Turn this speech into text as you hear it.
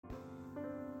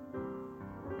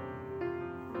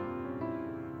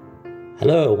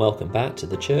Hello and welcome back to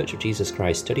the Church of Jesus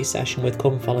Christ study session with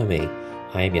Come Follow Me.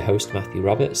 I am your host Matthew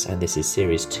Roberts and this is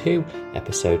Series 2,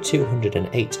 Episode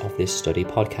 208 of this study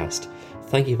podcast.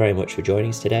 Thank you very much for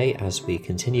joining us today as we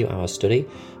continue our study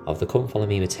of the Come Follow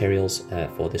Me materials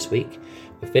for this week.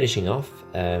 We're finishing off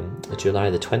July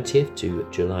the 20th to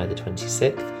July the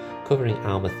 26th, covering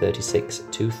Alma 36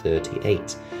 to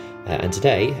 38. And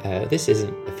today, this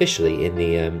isn't officially in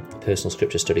the personal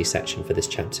scripture study section for this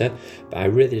chapter, but I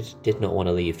really did not want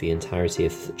to leave the entirety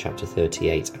of chapter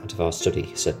 38 out of our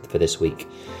study for this week.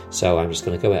 So I'm just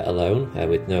going to go it alone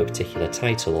with no particular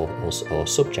title or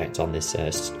subject on this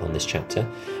chapter,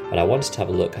 but I wanted to have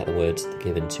a look at the words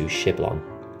given to Shiblon.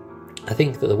 I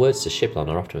think that the words to Shiblon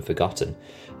are often forgotten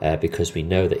because we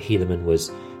know that Helaman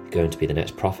was going to be the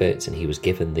next prophet, and he was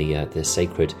given the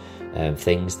sacred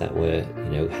things that were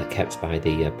kept by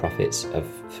the prophets of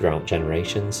throughout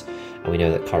generations. And we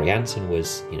know that Corianton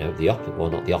was the opposite, well,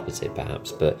 not the opposite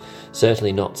perhaps, but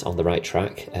certainly not on the right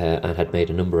track and had made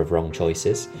a number of wrong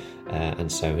choices, and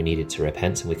so he needed to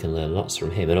repent, and we can learn lots from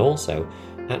him. And also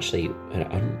actually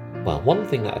one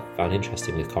thing that I found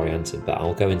interesting with Corianton, but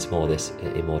I'll go into more of this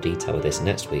in more detail with this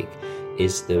next week,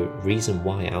 is the reason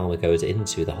why Alma goes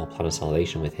into the whole plan of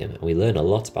salvation with him. And we learn a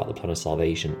lot about the plan of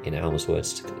salvation in Alma's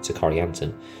words to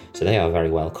Corianton, so they are very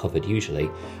well covered usually.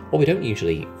 What we don't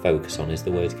usually focus on is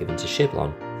the words given to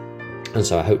Shiblon, and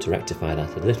so I hope to rectify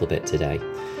that a little bit today.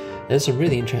 There's some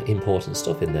really important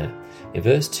stuff in there. In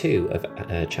verse 2 of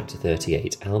chapter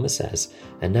 38, Alma says,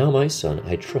 "And now, my son,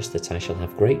 I trust that I shall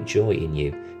have great joy in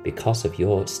you, because of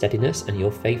your steadiness and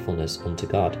your faithfulness unto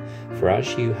God. For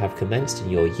as you have commenced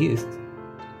in your youth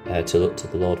to look to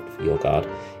the Lord your God,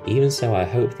 even so I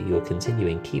hope that you will continue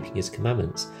in keeping his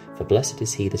commandments, for blessed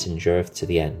is he that endureth to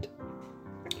the end."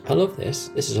 I love this.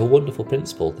 This is a wonderful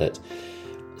principle that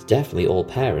definitely all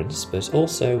parents, but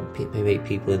also maybe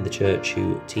people in the church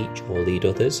who teach or lead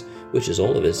others, which is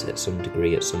all of us at some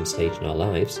degree at some stage in our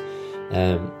lives.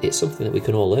 It's something that we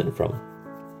can all learn from.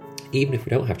 Even if we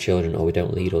don't have children or we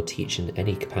don't lead or teach in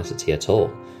any capacity at all,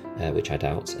 which I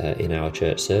doubt in our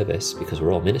church service, because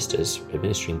we're all ministers,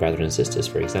 ministering brethren and sisters,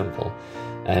 for example.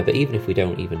 But even if we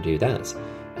don't even do that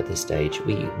at this stage,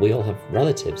 we all have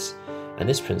relatives. And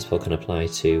this principle can apply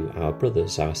to our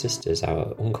brothers, our sisters,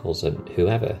 our uncles, and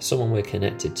whoever, someone we're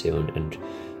connected to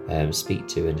and speak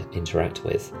to and interact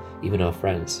with, even our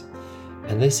friends.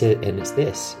 And it's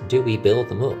this: do we build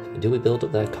them up? Do we build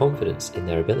up their confidence in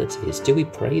their abilities? Do we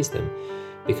praise them?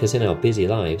 Because in our busy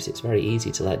lives, it's very easy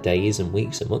to let days and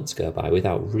weeks and months go by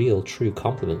without real, true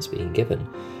compliments being given.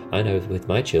 I know with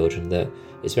my children that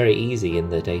it's very easy in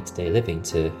the day-to-day living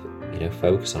to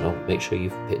focus on, make sure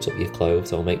you've picked up your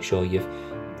clothes, or make sure you've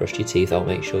brushed your teeth, or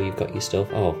make sure you've got your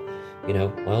stuff.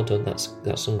 Well done, that's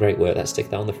some great work, let's stick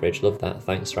that on the fridge, love that,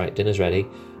 thanks, right, dinner's ready,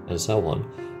 and so on.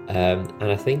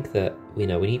 And I think that we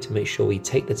need to make sure we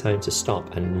take the time to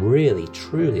stop and really,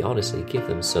 truly, honestly give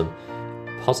them some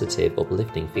positive,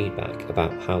 uplifting feedback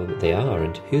about how they are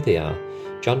and who they are.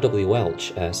 John W.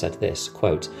 Welch said this,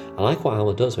 quote, "I like what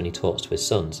Alma does when he talks to his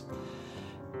sons."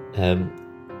 In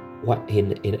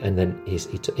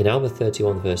Alma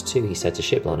 31 verse 2 he said to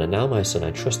Shiblon, "And now, my son, I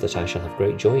trust that I shall have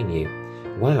great joy in you."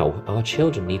 Wow, our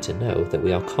children need to know that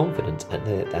we are confident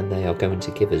and they are going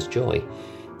to give us joy.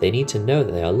 They need to know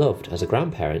that they are loved. As a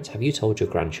grandparent, have you told your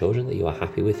grandchildren that you are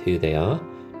happy with who they are?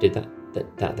 Did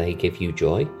that they give you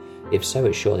joy? If so,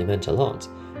 it surely meant a lot.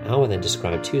 Alma then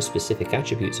described two specific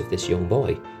attributes of this young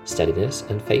boy: steadiness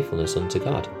and faithfulness unto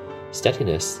God.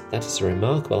 Steadiness, that is a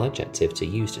remarkable adjective to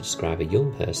use to describe a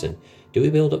young person. Do we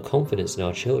build up confidence in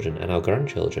our children and our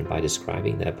grandchildren by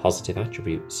describing their positive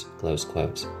attributes? Close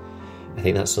quote. I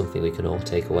think that's something we can all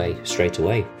take away straight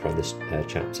away from this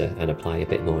chapter and apply a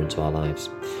bit more into our lives.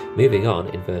 Moving on,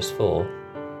 in verse 4,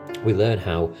 we learn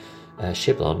how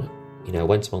Shiblon,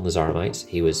 went among the Zoramites.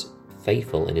 He was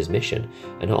faithful in his mission,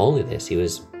 and not only this, he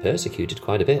was persecuted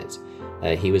quite a bit.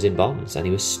 He was in bonds and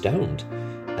he was stoned.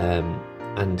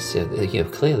 And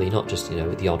clearly not just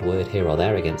the odd word here or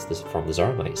there against this from the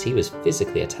Zoramites. He was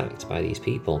physically attacked by these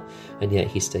people, and yet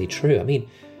he stayed true. I mean,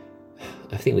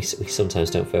 I think we sometimes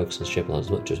don't focus on Shiblon as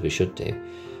much as we should do.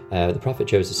 The prophet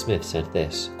Joseph Smith said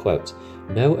this, quote,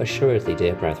 "Know assuredly,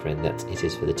 dear brethren, that it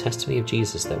is for the testimony of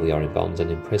Jesus that we are in bonds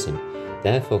and in prison.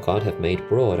 Therefore God hath made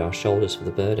broad our shoulders for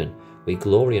the burden. We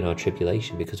glory in our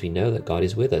tribulation, because we know that God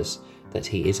is with us, that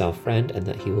he is our friend, and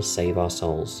that he will save our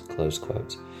souls." Close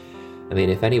quote. I mean,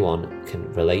 if anyone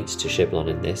can relate to Shiblon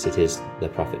in this, it is the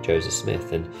prophet Joseph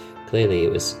Smith, and clearly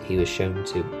he was shown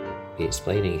to be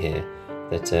explaining here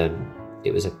that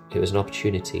it was an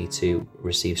opportunity to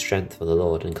receive strength from the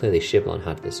Lord, and clearly Shiblon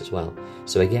had this as well.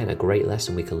 So again, a great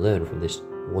lesson we can learn from this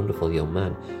wonderful young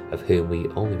man of whom we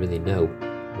only really know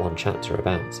one chapter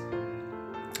about.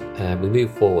 We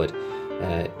move forward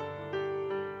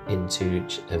into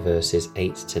verses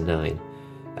 8 to 9.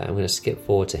 I'm going to skip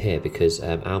forward to here because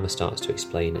Alma starts to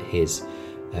explain his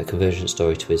conversion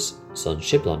story to his son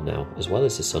Shiblon now, as well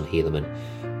as his son Helaman.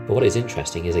 But what is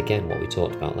interesting is, again, what we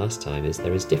talked about last time, is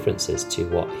there is differences to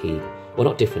what well,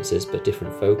 not differences, but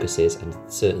different focuses and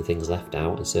certain things left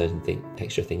out and certain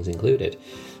extra things included.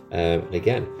 And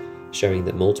again, showing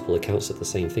that multiple accounts of the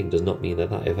same thing does not mean that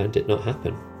that event did not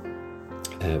happen,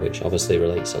 which obviously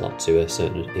relates a lot to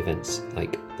certain events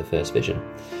like the first vision.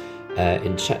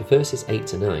 In verses 8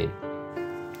 to 9,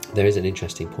 there is an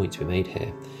interesting point to be made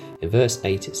here. In verse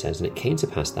 8 it says, "And it came to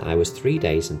pass that I was 3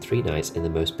 days and 3 nights in the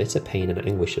most bitter pain and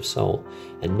anguish of soul,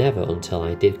 and never until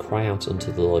I did cry out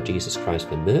unto the Lord Jesus Christ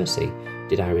for mercy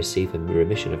did I receive a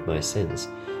remission of my sins.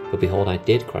 But behold, I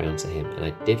did cry unto him, and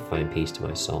I did find peace to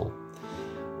my soul."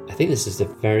 I think this is a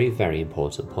very, very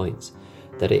important point,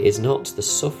 that it is not the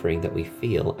suffering that we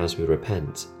feel as we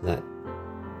repent that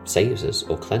saves us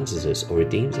or cleanses us or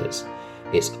redeems us.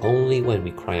 It's only when we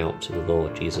cry out to the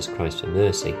Lord Jesus Christ for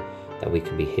mercy that we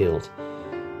can be healed.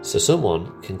 So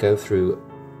someone can go through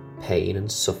pain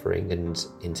and suffering and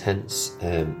intense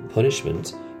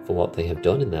punishment for what they have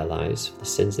done in their lives, for the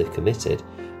sins they've committed,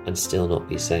 and still not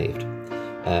be saved.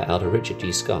 Elder Richard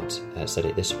G. Scott said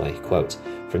it this way, quote,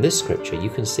 "From this scripture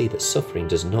you can see that suffering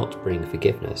does not bring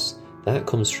forgiveness. That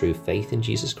comes through faith in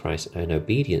Jesus Christ and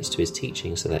obedience to his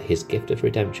teaching so that his gift of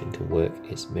redemption can work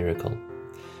its miracle."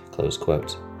 Close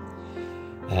quote.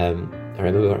 I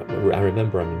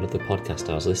remember on another podcast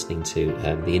I was listening to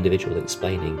the individual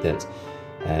explaining that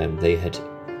they had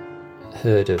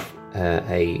heard of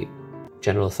a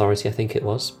general authority, I think it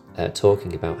was,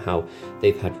 talking about how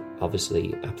they've had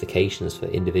obviously applications for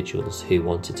individuals who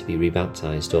wanted to be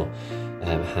rebaptized or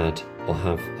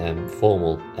have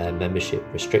formal membership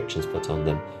restrictions put on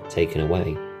them taken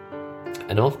away.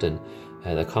 And often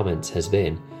the comment has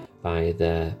been by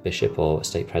the bishop or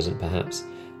stake president perhaps,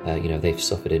 they've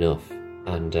suffered enough.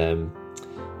 And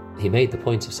he made the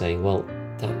point of saying, well,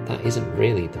 that isn't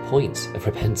really the point of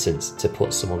repentance, to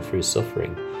put someone through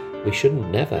suffering. We shouldn't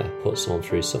never put someone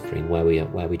through suffering where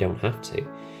we don't have to.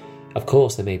 Of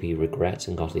course, there may be regret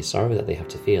and godly sorrow that they have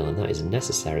to feel, and that is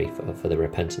necessary for the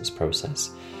repentance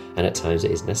process. And at times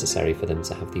it is necessary for them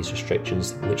to have these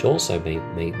restrictions, which also may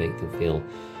make them feel,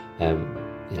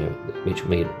 which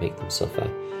may make them suffer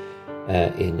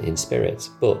in spirit.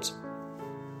 But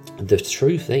the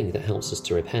true thing that helps us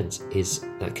to repent is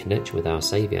that connection with our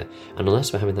Saviour. And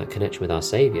unless we're having that connection with our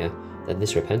Saviour, then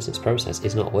this repentance process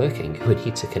is not working. We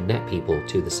need to connect people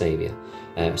to the Saviour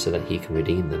so that he can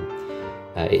redeem them.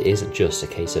 It isn't just a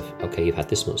case of, okay, you've had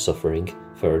this much suffering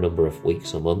for a number of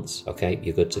weeks or months, okay,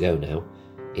 you're good to go now.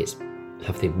 It's,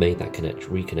 have they made that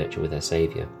reconnection with their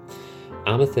Saviour?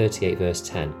 Alma 38 verse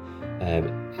 10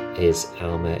 is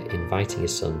Alma inviting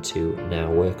his son to now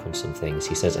work on some things.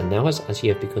 He says, "And now as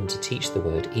you have begun to teach the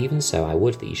word, even so I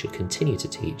would that you should continue to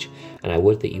teach, and I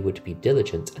would that you would be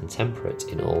diligent and temperate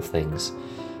in all things."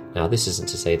 Now, this isn't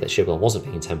to say that Shiblon wasn't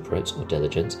being temperate or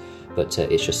diligent, but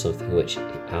it's just something which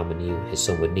Alma knew his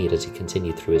son would need as he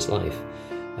continued through his life.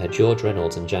 George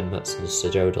Reynolds and Jan Matson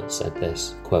Sojodal said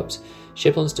this, quote,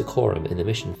 "Shiblon's decorum in the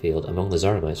mission field among the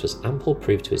Zoramites was ample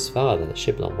proof to his father that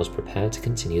Shiblon was prepared to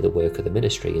continue the work of the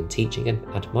ministry in teaching and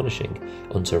admonishing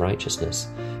unto righteousness.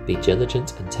 Be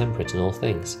diligent and temperate in all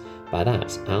things. By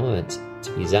that, Alma meant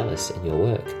to be zealous in your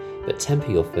work, but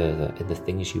temper your fervour in the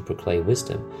things you proclaim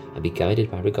wisdom, and be guided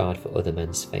by regard for other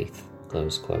men's faith."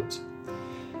 Close quote.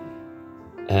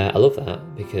 I love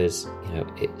that because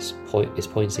it's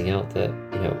pointing out that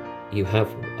you have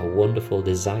a wonderful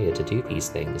desire to do these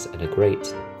things and a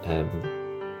great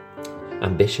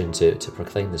ambition to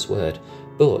proclaim this word,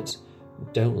 but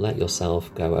don't let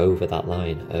yourself go over that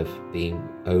line of being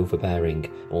overbearing.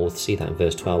 And we'll see that in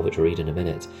verse 12, which we'll read in a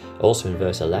minute. Also in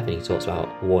verse 11, he talks about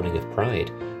warning of pride,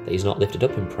 that he's not lifted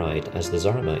up in pride as the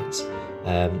Zoramites.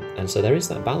 And so there is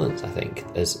that balance, I think,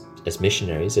 as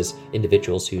missionaries, as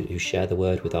individuals who share the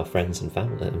word with our friends and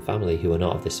family who are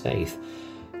not of this faith,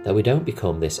 that we don't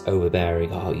become this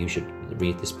overbearing, oh, you should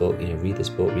read this book, read this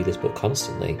book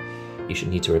constantly. You should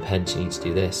need to repent, you need to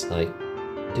do this. Like,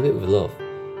 do it with love.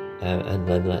 And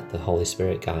then let the Holy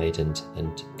Spirit guide and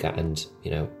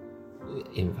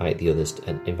invite the others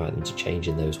and invite them to change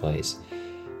in those ways.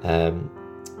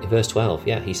 In verse 12,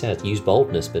 he says, "Use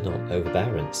boldness but not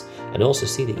overbearance, and also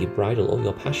see that you bridle all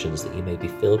your passions, that you may be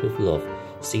filled with love.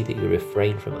 See that you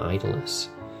refrain from idleness."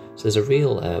 So there's a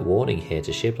real warning here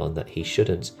to Shiblon that he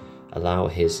shouldn't allow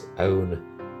his own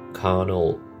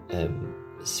carnal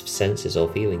senses or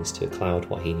feelings to cloud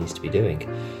what he needs to be doing.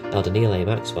 Elder Neil A.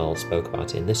 Maxwell spoke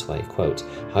about it in this way, quote,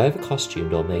 "However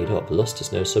costumed or made up, lust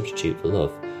is no substitute for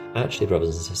love. Actually,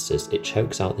 brothers and sisters, it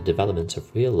chokes out the development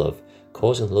of real love,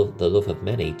 causing the love of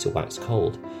many to wax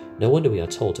cold. No wonder we are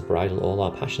told to bridle all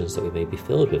our passions that we may be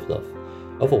filled with love.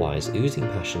 Otherwise, oozing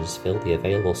passions fill the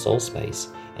available soul space,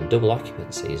 and double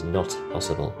occupancy is not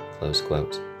possible." Close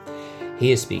quote.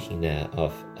 He is speaking there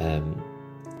of,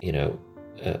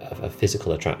 a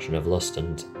physical attraction of lust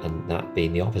and that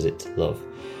being the opposite to love.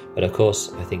 But of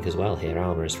course, I think as well here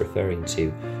Alma is referring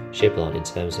to Shiblon in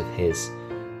terms of his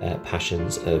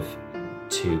passions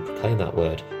to proclaim that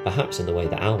word, perhaps in the way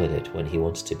that Alma did when he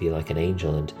wanted to be like an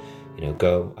angel and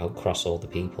go across all the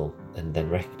people, and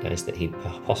then recognise that he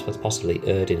possibly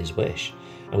erred in his wish.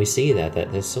 And we see there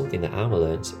that there's something that Alma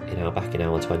learns back in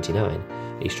hour 29.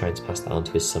 He's trying to pass that on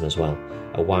to his son as well.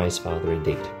 A wise father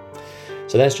indeed.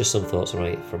 So there's just some thoughts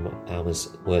from Alma's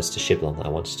words to Shiblon that I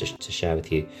wanted to share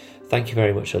with you. Thank you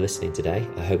very much for listening today.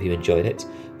 I hope you enjoyed it.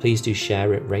 Please do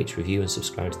share it, rate, review and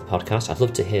subscribe to the podcast. I'd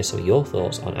love to hear some of your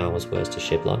thoughts on Alma's words to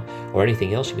Shiblon or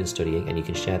anything else you've been studying, and you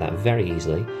can share that very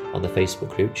easily on the Facebook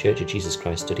group Church of Jesus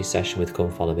Christ Study Session with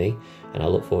Come Follow Me, and I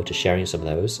look forward to sharing some of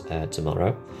those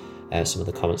tomorrow. Some of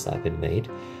the comments that have been made.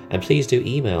 And please do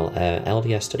email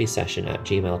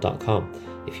ldsstudysession@gmail.com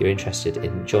if you're interested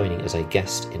in joining as a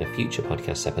guest in a future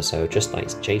podcast episode, just like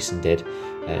Jason did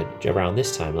around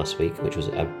this time last week, which was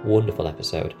a wonderful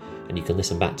episode, and you can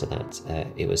listen back to that.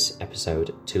 It was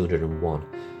episode 201.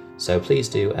 So please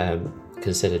do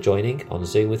consider joining on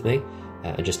Zoom with me,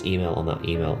 and just email on that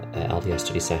email,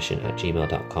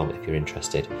 ldsstudysession@gmail.com if you're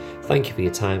interested. Thank you for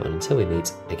your time, and until we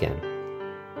meet again.